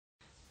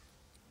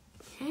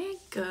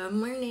Good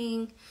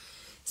morning.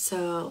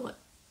 So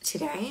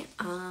today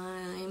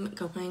I'm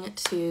going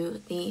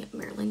to the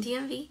Maryland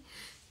DMV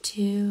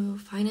to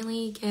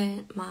finally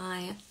get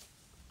my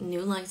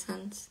new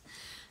license.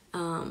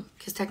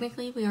 Because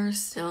technically we are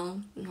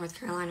still North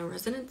Carolina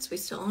residents. We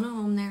still own a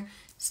home there,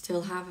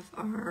 still have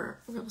our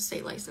real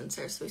estate license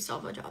there, so we still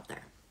have a job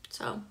there.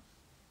 So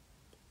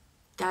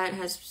that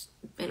has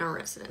been our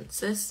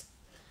residence. This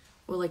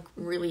will like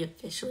really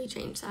officially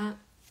change that.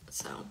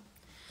 So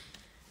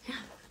yeah,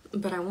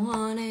 but I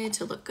wanted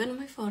to look good in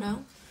my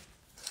photo,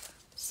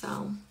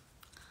 so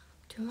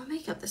doing my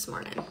makeup this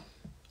morning,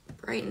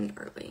 bright and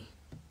early.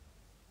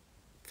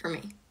 For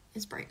me,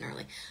 it's bright and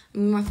early. I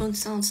mean, my phone's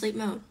still in sleep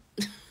mode.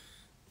 I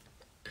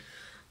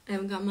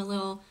haven't got my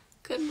little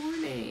good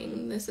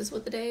morning, this is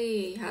what the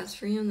day has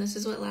for you, and this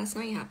is what last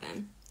night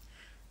happened.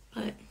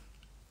 But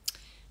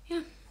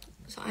yeah,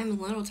 so I'm a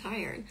little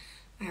tired.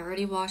 I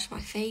already washed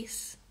my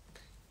face,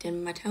 did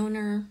my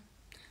toner,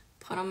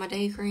 put on my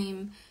day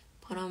cream,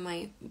 put on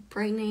my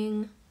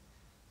brightening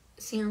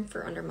serum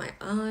for under my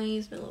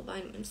eyes, my little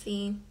vitamin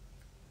C.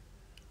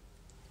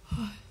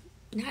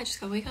 Now I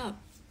just gotta wake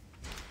up.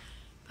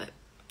 But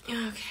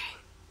okay,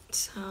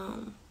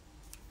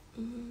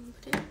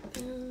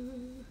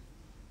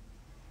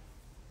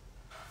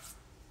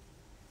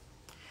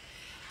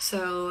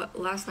 so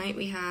last night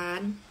we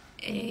had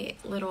a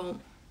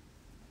little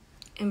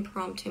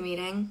impromptu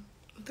meeting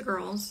with the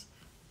girls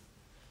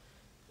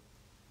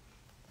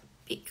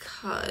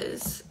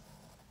because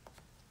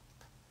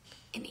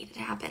it needed to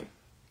happen.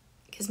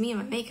 Because me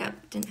and my makeup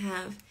didn't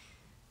have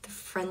the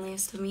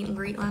friendliest of meet and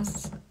greet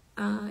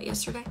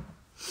yesterday.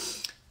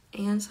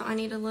 And so I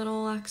need a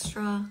little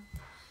extra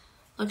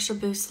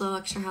boost, little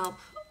extra help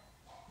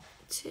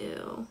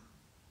to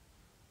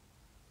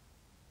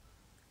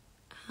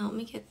help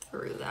me get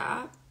through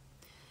that.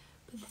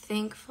 But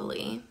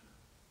thankfully,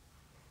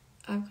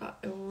 I've got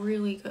a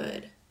really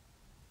good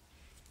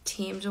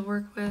team to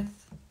work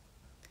with.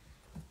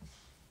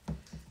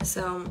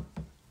 So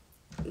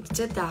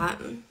did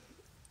that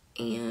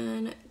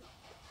and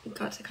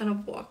got to kind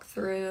of walk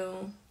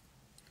through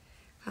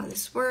how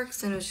this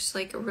works, and it was just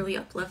like a really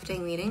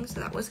uplifting meeting, so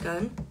that was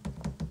good.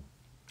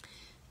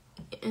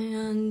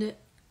 And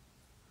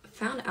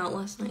found out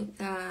last night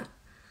that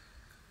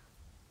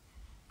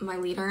my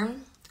leader,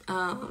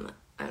 I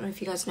don't know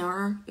if you guys know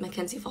her,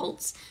 Mackenzie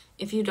Foltz.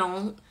 If you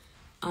don't,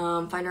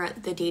 find her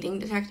at The Dating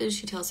Detective.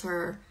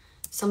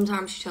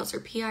 Sometimes she tells her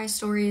PI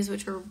stories,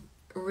 which are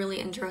really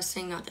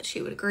interesting, not that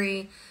she would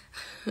agree.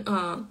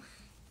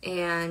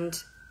 And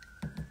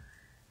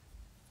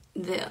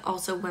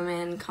also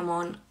women come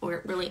on,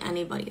 or really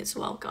anybody is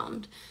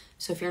welcomed.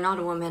 So if you're not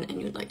a woman and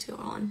you'd like to go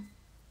on,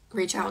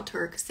 reach out to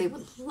her because they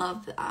would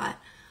love that.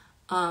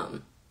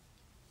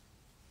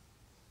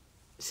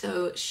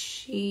 So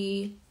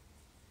she's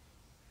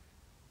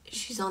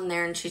on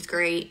there and she's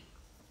great,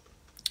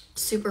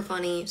 super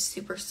funny,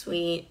 super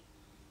sweet.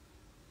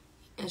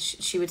 And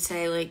she would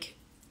say like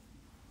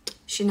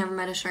she never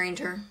met a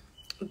stranger,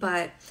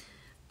 but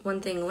one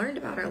thing I learned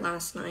about her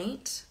last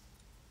night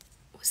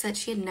was that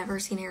she had never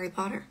seen Harry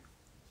Potter.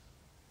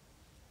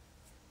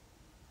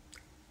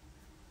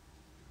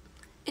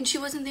 And she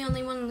wasn't the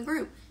only one in the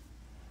group.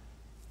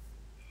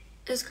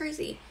 It was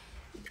crazy.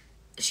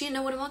 She didn't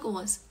know what a muggle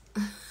was.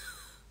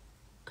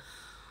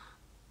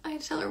 I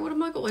had to tell her what a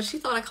muggle was. She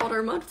thought I called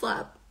her a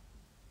mudflap.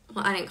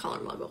 Well, I didn't call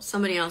her muggle.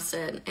 Somebody else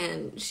did.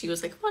 And she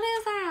was like, what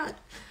is that?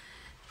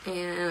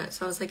 And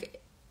so I was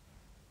like,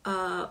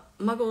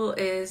 muggle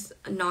is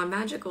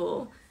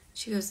non-magical.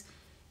 She goes,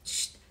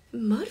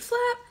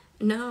 mudflap?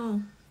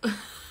 No. A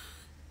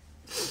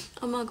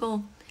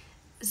muggle.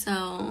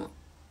 So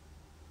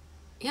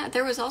yeah,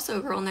 there was also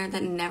a girl in there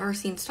that never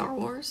seen Star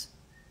Wars.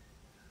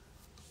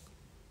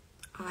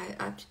 My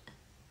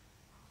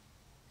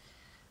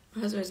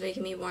husband was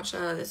making me watch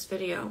this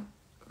video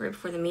right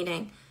before the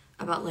meeting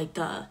about like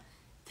the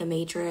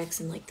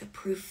Matrix and like the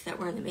proof that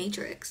we're in the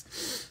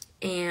Matrix.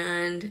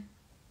 And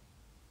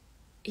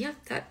yeah,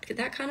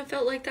 that kind of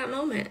felt like that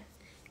moment.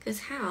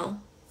 Because how?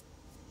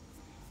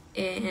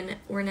 And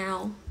we're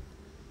now,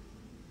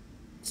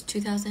 it's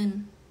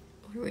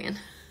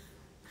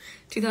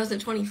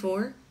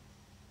 2024,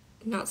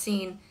 not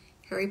seeing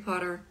Harry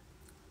Potter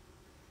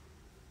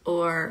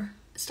or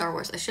Star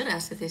Wars. I should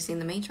ask if they've seen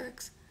The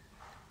Matrix.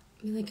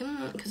 Be like,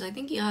 because I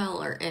think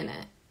y'all are in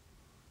it.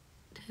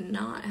 To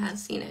not have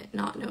seen it,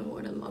 not know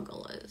what a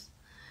muggle is.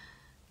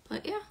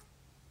 But yeah.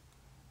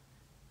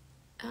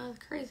 That was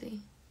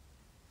crazy.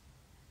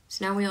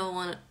 So now we all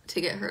want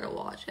to get her to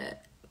watch it.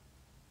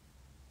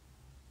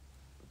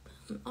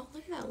 Oh,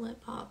 look at that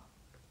lip pop.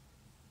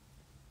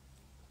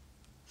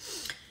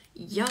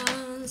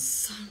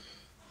 Yes.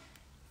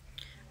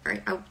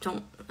 Alright,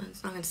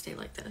 it's not gonna stay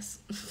like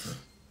this.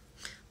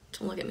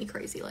 Don't look at me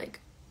crazy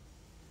like.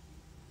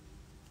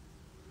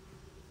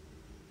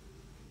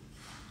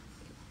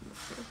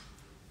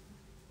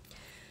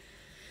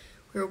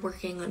 We're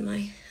working on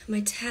my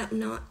tap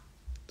knot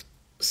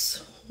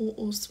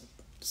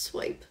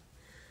swipe.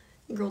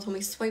 The girl told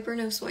me swipe or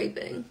no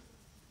swiping.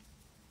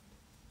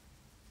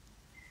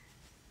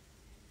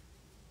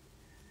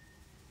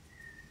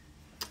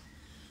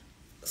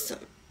 So,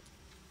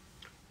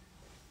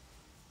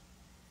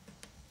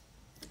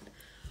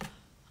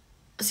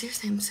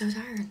 seriously, I'm so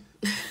tired.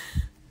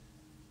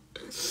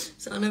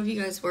 So I don't know if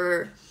you guys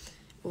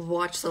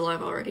watched the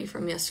live already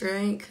from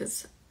yesterday,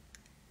 because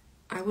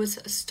I was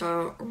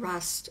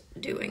stressed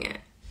doing it.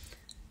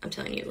 I'm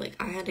telling you, like,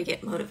 I had to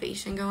get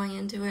motivation going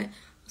into it.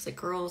 I was like,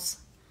 girls,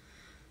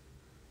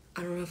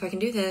 I don't know if I can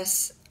do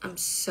this. I'm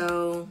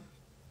so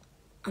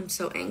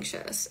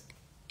anxious.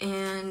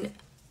 And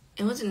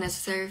it wasn't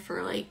necessary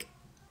for, like,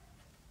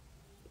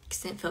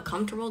 because I didn't feel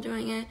comfortable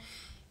doing it.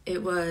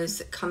 It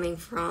was coming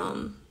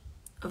from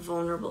a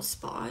vulnerable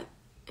spot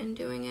and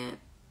doing it.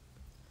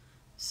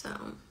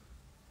 So,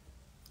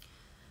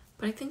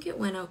 but I think it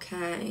went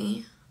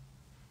okay.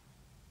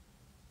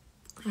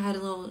 I had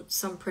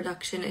some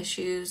production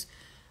issues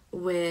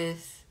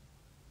with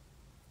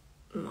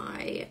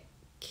my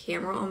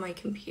camera on my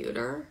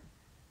computer.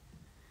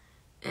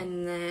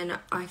 And then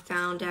I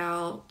found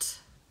out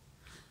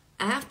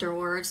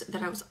afterwards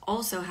that I was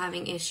also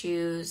having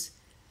issues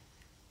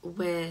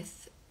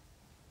with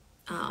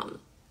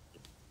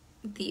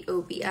the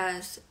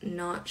OBS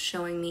not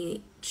showing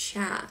me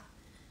chat.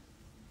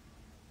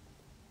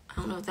 I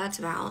don't know what that's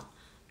about,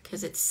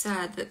 because it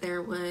said that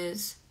there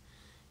was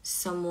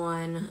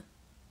someone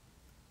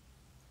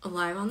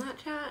alive on that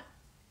chat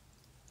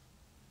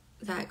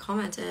that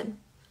commented,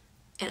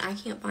 and I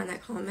can't find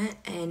that comment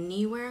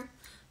anywhere.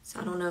 So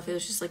I don't know if it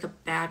was just like a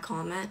bad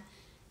comment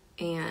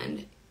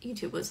and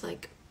YouTube was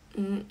like,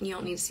 you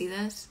don't need to see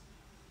this.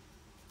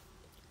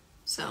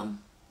 So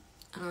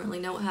I don't really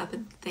know what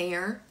happened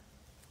there,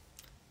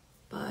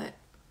 but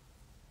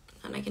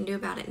nothing I can do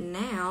about it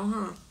now,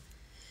 huh?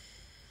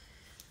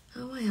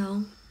 Oh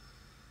well.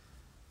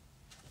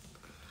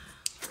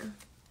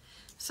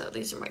 So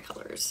these are my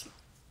colors.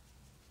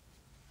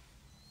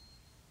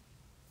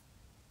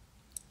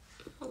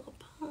 Little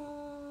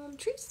palm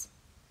trees.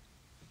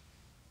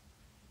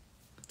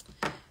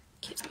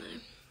 Kiss my.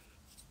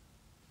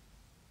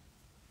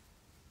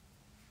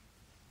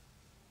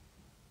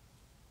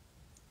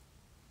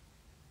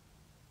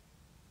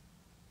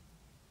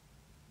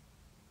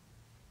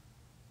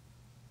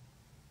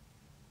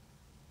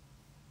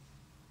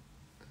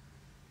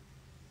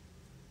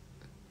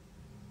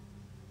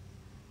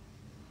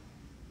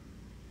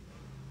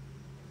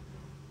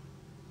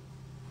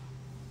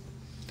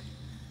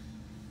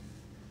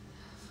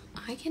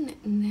 I can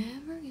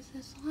never get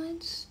this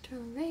line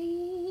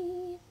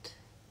straight.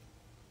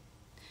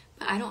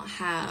 But I don't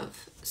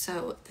have,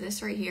 so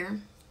this right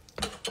here,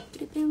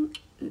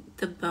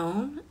 the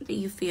bone that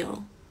you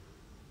feel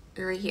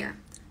right here,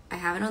 I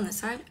have it on this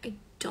side. I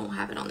don't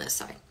have it on this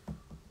side.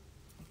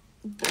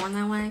 Born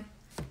that way.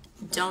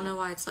 Don't know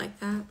why it's like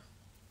that.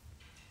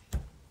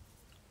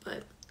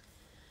 But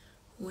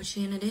what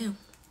you gonna do?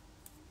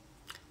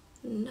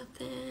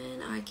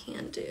 Nothing I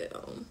can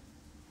do.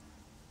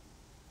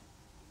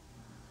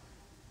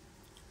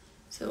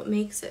 So it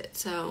makes it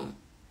so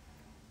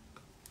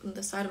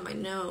the side of my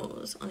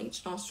nose on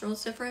each nostril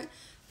is different.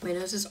 My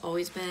nose has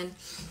always been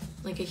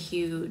like a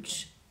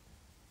huge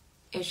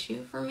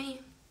issue for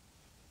me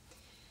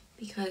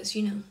because,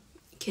 you know,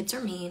 kids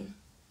are mean.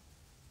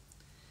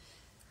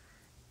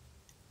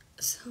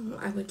 So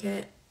I would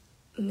get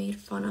made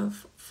fun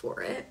of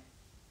for it,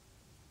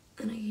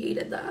 and I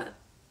hated that.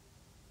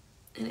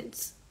 And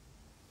it's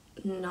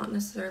not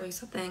necessarily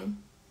something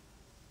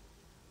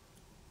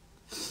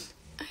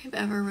I've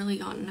ever really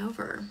gotten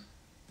over.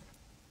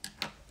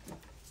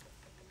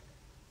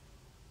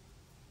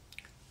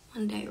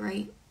 One day,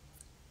 right?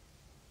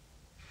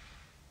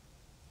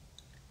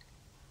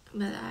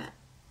 But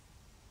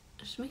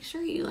just make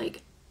sure you,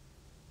 like,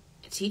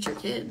 teach your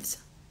kids.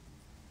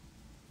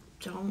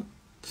 Don't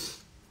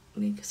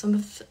make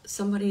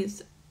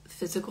somebody's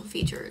physical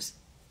features,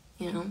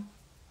 you know?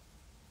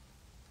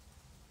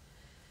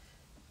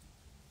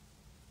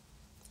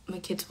 My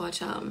kids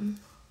watch One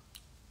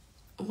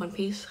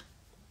Piece.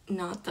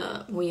 Not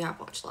the, we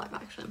have watched live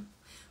action,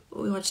 but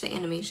we watched the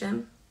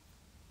animation.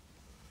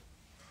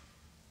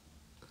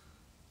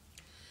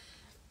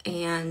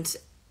 And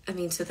I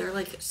mean, so they're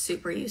like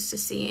super used to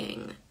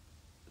seeing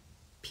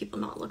people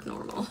not look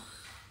normal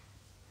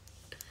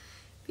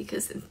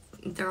because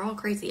they're all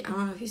crazy. I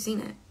don't know if you've seen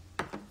it,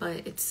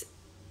 but it's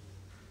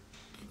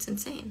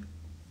insane.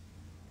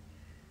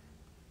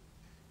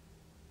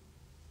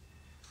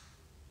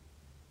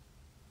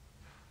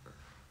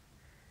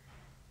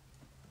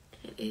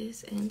 It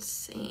is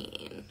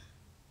insane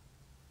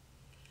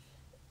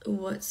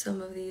what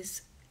some of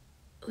these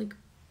like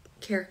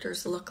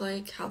characters look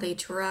like, how they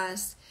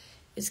dress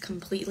is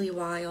completely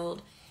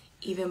wild,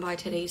 even by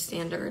today's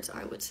standards,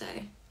 I would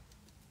say.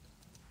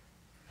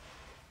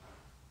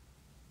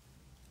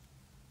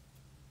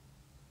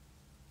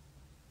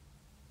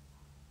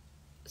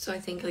 So I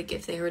think, like,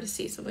 if they were to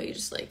see somebody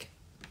just, like,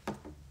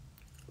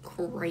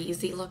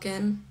 crazy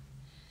looking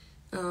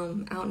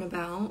out and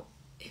about,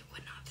 it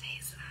would not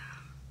faze them.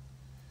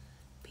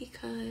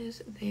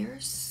 Because they're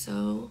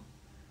so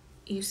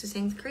used to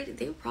seeing crazy.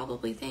 They would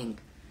probably think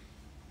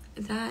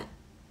that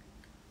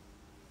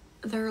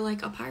they're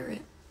like a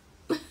pirate.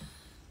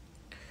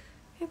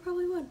 I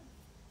probably would.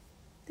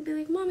 They'd be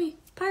like, Mommy,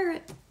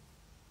 pirate.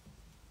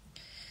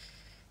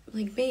 I'm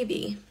like,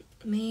 maybe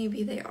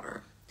they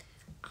are.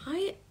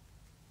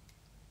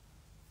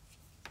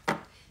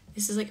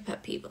 This is like a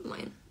pet peeve of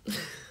mine.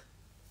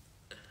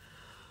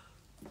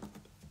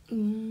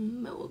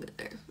 But we'll get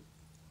there.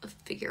 I'll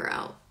figure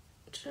out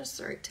just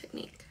the right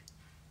technique.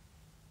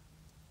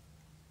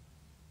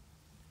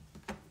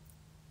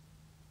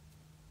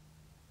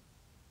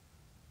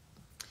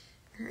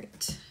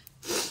 Alright.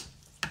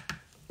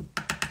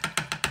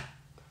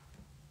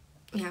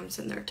 Yeah, I'm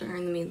sitting there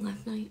during the meeting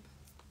last night.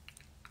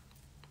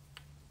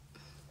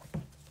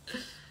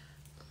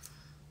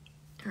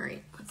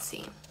 Alright, let's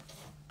see.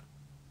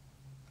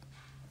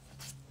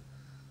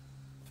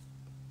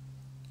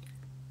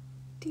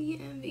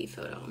 DMV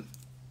photo.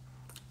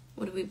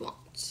 What do we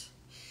want?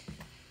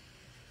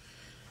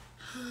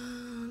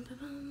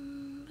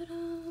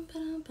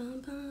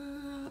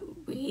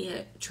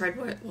 We tried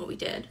what we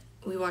did.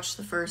 We watched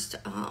the first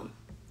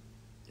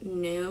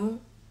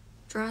new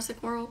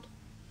Jurassic World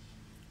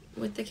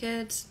with the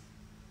kids,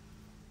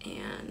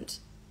 and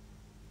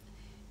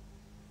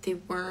they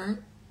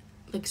weren't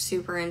like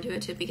super into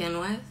it to begin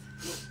with,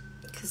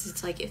 because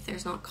it's like if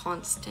there's not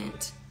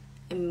constant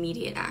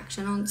immediate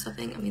action on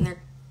something. I mean,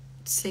 they're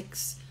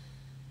 6'5",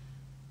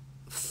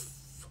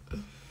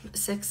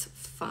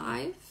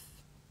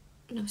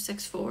 no,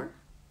 6'4",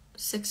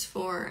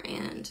 6'4"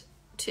 and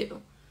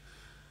 2.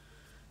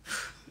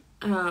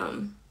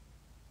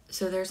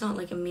 So there's not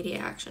like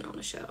immediate action on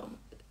the show.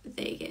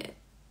 They get,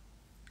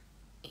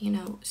 you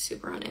know,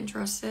 super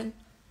uninterested.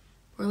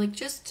 We're like,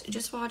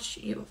 just watch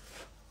you.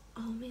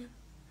 Oh man,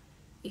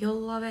 you'll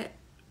love it.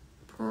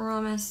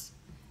 Promise.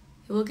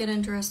 It will get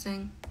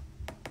interesting.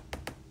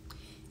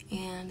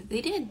 And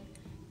they did.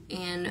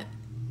 And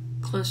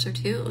closer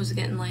to, it was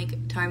getting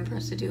like time for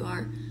us to do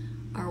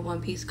our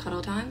One Piece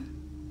cuddle time.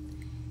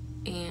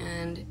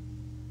 And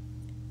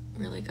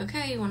we're like,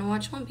 okay, you want to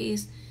watch One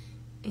Piece?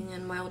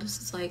 And my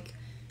oldest is like,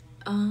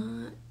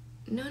 no,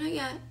 not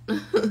yet.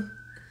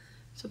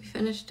 So we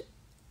finished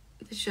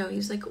the show.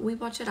 He's like, we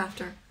watch it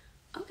after.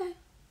 Okay.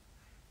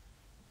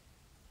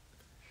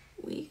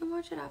 We can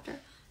watch it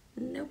after.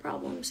 No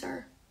problem,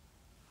 sir.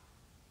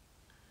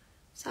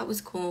 So that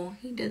was cool.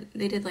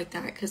 They did like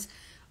that, because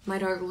my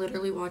dog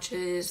literally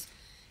watches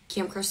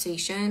Camp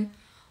Crustacean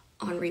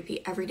on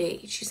repeat every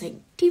day. She's like,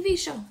 TV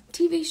show,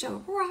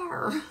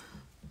 rawr.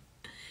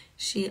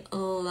 She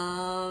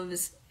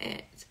loves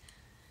it.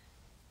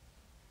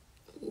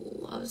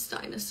 Loves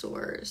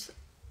dinosaurs.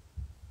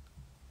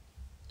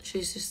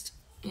 She's just,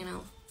 you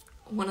know,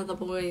 one of the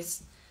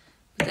boys.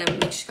 But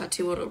then she's got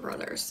 2 older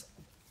brothers.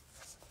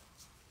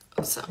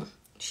 So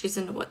she's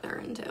into what they're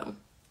into.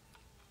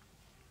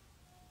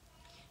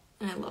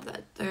 And I love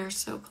that. They're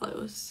so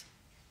close.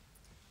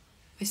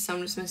 My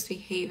son was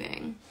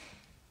misbehaving.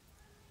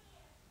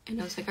 And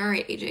I was like, all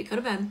right, AJ, go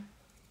to bed.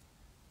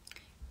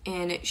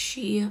 And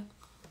she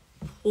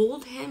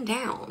pulled him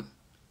down,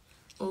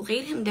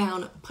 laid him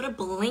down, put a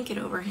blanket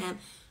over him,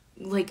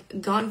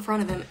 like got in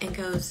front of him and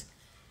goes,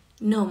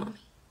 no, Mommy,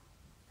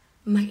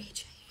 my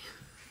AJ.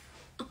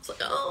 I was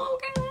like, oh,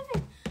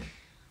 okay.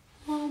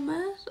 Well,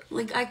 mess.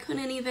 Like, I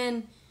couldn't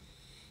even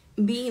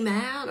be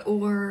mad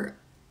or,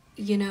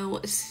 you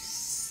know,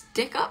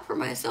 stick up for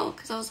myself,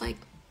 because I was like,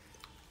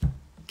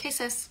 okay,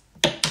 sis.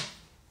 I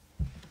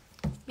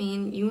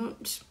mean, you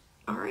won't,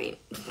 all right.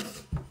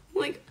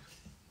 Like,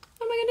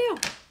 what am I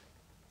gonna do?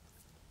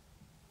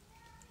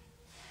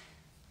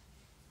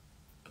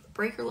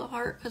 Break her little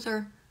heart because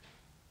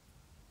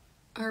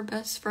our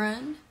best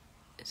friend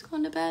is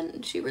going to bed,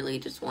 and she really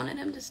just wanted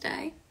him to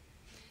stay.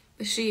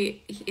 But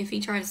if he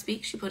tried to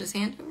speak, she put his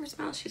hand over his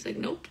mouth. She's like,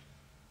 nope.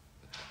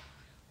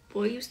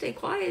 Boy, you stay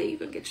quiet, you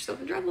can get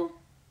yourself in trouble.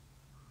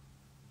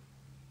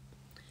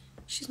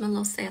 She's my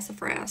little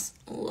sassafras.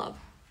 Love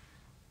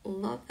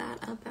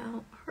that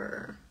about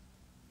her.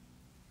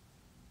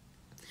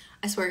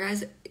 I swear,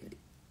 guys,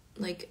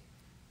 like,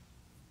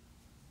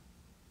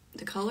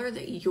 the color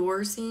that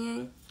you're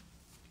seeing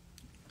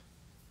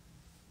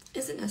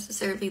isn't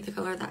necessarily the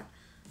color that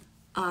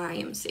I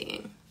am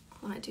seeing.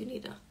 Well, I do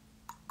need to.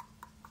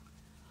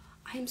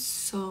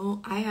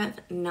 I have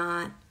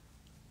not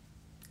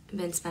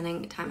been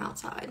spending time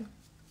outside.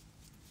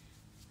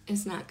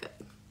 It's not good.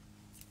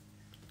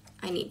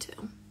 I need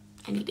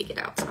to get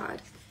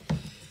outside.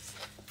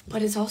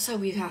 But it's also,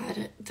 we've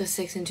had the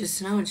 6 inches of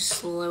snow just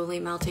slowly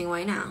melting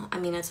away now. I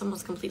mean, it's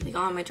almost completely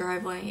gone. My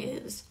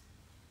driveway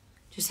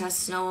just has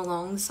snow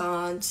along the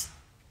sides.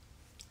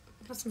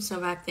 Got some snow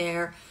back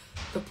there.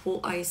 The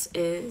pool ice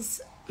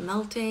is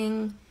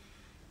melting.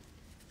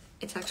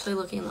 It's actually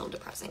looking a little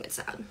depressing. It's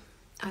sad.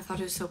 I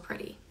thought it was so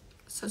pretty.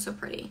 So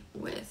pretty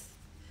with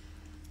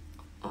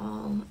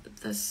all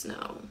the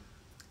snow.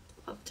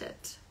 Loved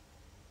it.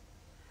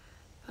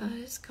 But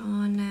it's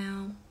gone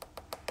now.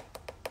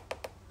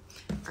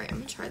 Alright, I'm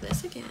gonna try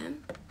this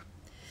again.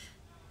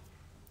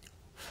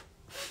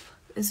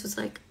 This was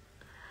like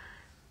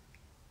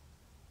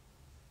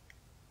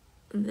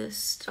the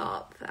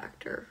stop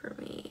factor for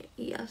me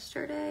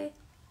yesterday.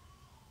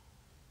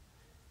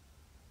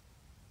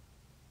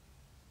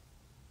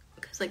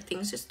 like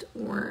things just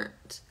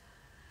weren't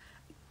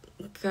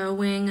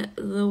going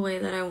the way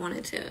that I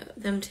wanted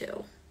them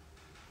to.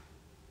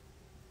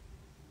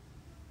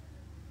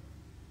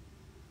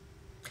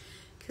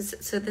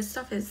 So this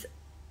stuff is,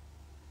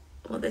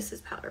 well, this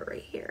is powder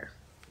right here.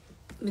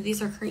 But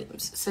these are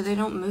creams, so they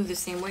don't move the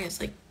same way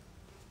as like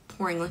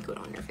pouring liquid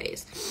on your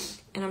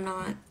face. And I'm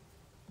not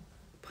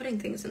putting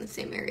things in the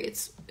same area.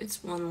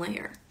 It's one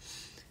layer.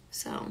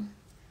 So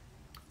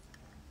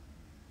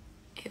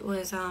it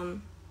was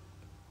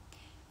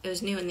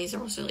new, and these are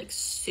also like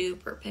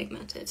super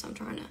pigmented, so I'm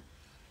trying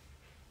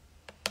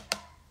to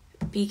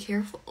be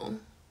careful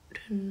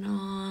to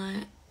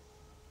not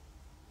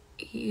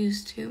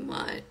use too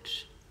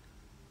much.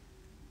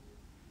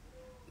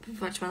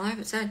 Watch my life.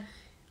 It said,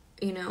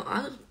 you know,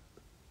 I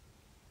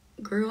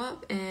grew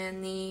up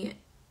in the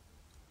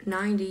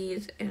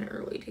 90s and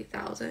early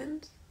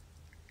 2000s.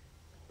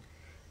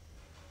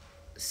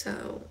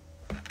 So,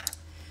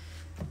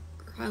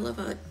 I love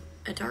a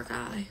dark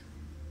eye.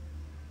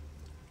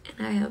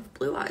 And I have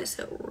blue eyes,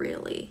 so it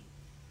really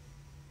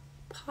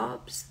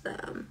pops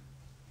them.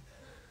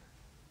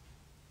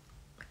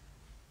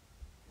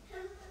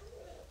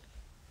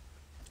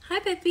 Hi,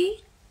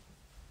 baby.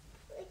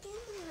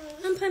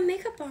 I'm putting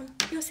makeup on. You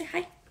want to say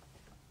hi?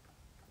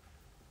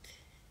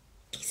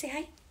 Can you say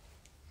hi?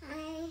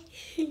 Hi.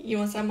 You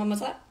want to sit on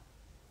Mama's lap?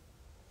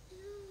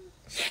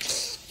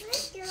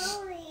 You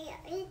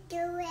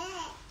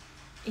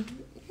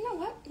know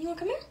what? You want to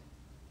come here?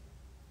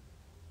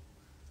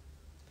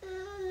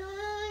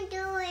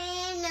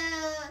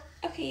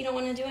 Okay, you don't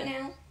want to do it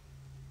now?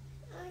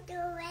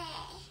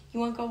 You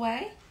want to go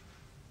away?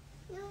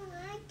 No,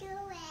 not go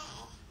away.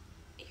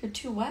 You're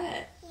too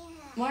wet. Yeah.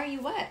 Why are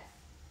you wet?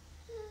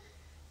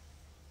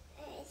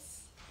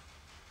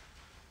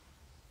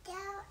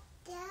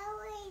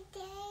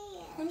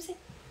 Let me see.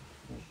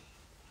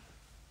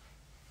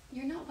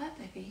 You're not wet,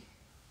 baby.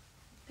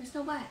 There's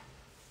no wet.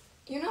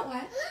 You're not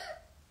wet.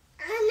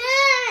 I'm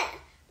not.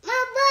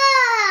 My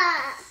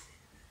butt.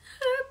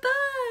 Her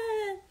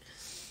butt.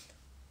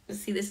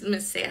 See, this is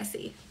Miss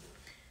Sassy.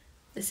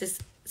 This is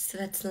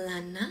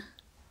Svetlana.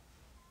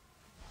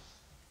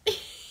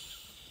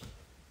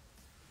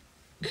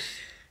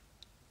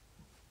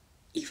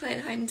 You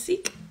playing hide and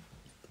seek?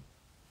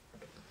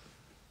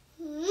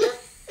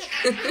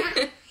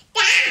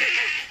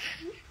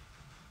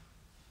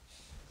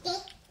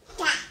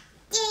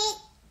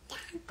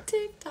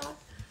 TikTok.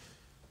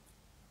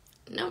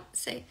 Nope.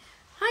 Say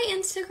hi,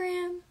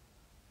 Instagram.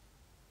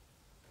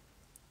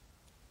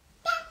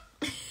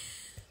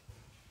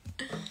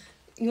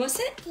 You want to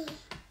sit?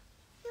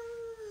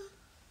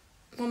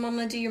 Want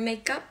Mama do your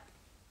makeup?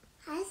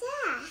 How's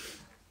that?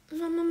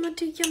 Want Mama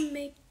do your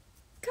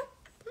makeup?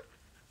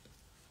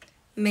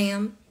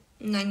 Ma'am,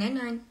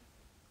 999.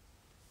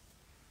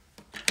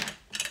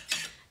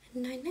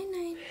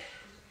 999.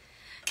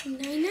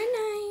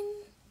 999.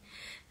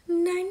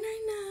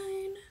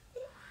 999.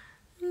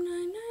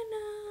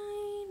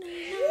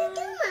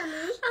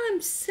 999.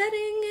 I'm setting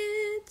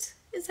it.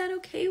 Is that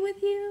okay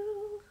with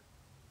you?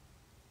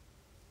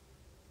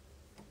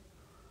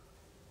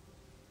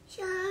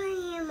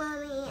 Sorry,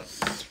 Mommy.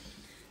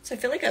 So I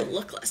feel like I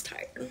look less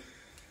tired.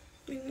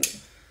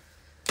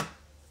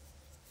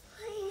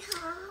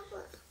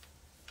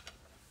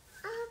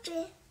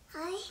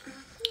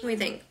 What do you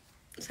think?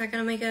 Is that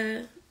gonna make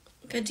a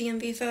good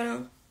DMV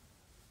photo?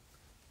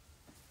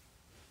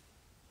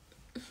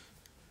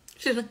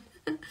 She's like,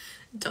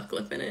 duck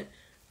lip in it.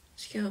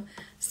 She go,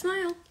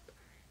 smile.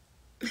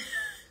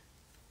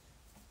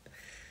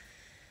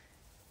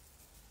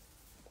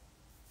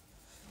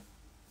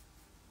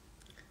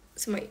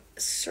 So my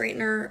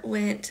straightener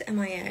went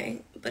MIA,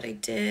 but I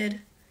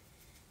did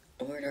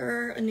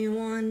order a new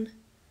one.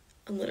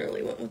 I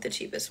literally went with the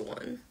cheapest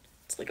one.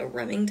 It's like a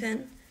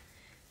Remington.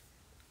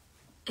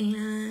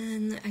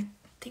 And I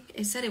think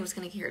it said it was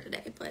going to be here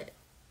today, but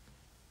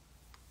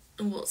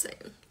we'll see.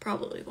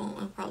 Probably won't.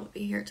 It'll probably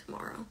be here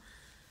tomorrow.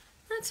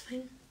 That's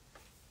fine.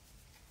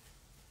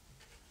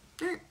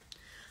 Alright.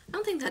 I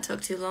don't think that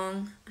took too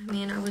long. I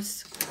mean, I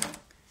was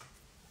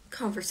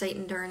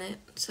conversating during it,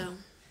 so.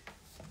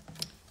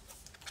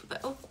 But,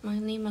 oh, I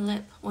need my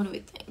lip. What do we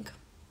think?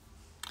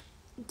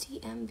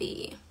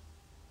 DMV.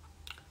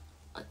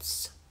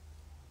 Let's.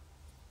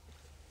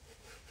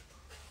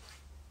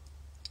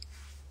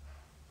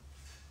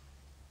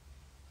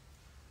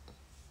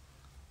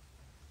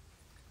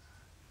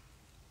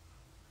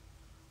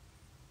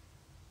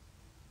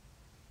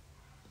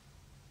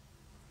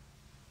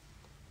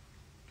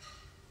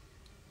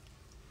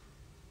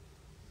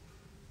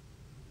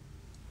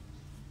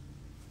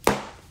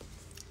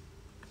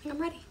 I think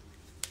I'm ready.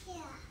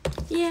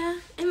 Yeah,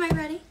 am I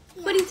ready?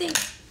 Yeah. What do you think?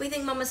 What do you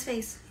think, Mama's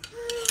face?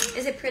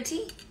 Is it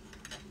pretty?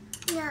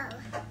 No.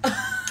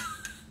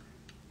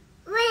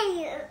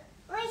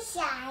 Where's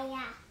Yaya?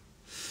 Mommy,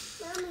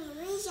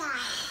 where's Yaya?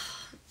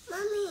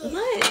 Mommy.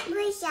 What?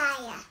 Where's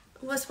Yaya?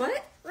 What's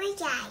what? Where's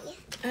Yaya?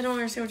 I don't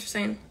understand what you're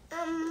saying.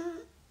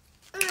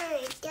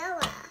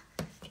 Dora.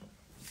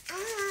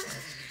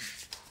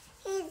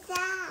 Who's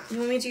that? You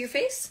want me to do your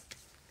face?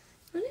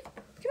 Come here.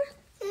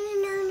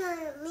 No,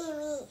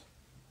 me.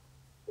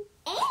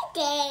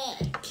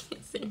 Eddie.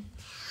 Can't see.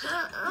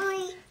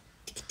 Mommy.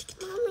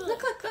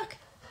 Look.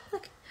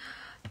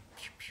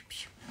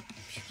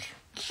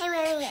 Hey,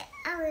 Mommy.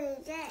 I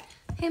want that.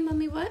 Hey,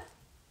 Mommy, what?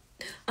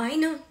 I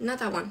know, not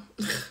that one.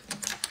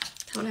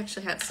 That one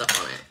actually had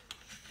stuff on it.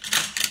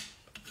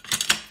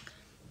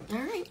 All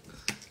right.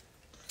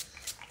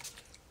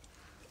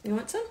 You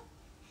want some?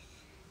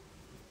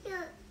 No.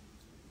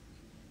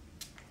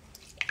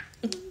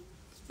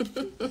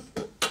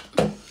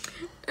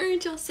 All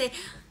right, y'all say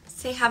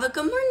have a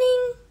good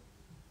morning.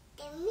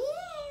 Good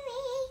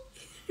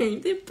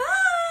morning. Bye.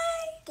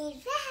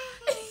 Goodbye.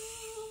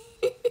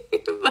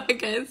 Bye,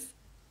 guys.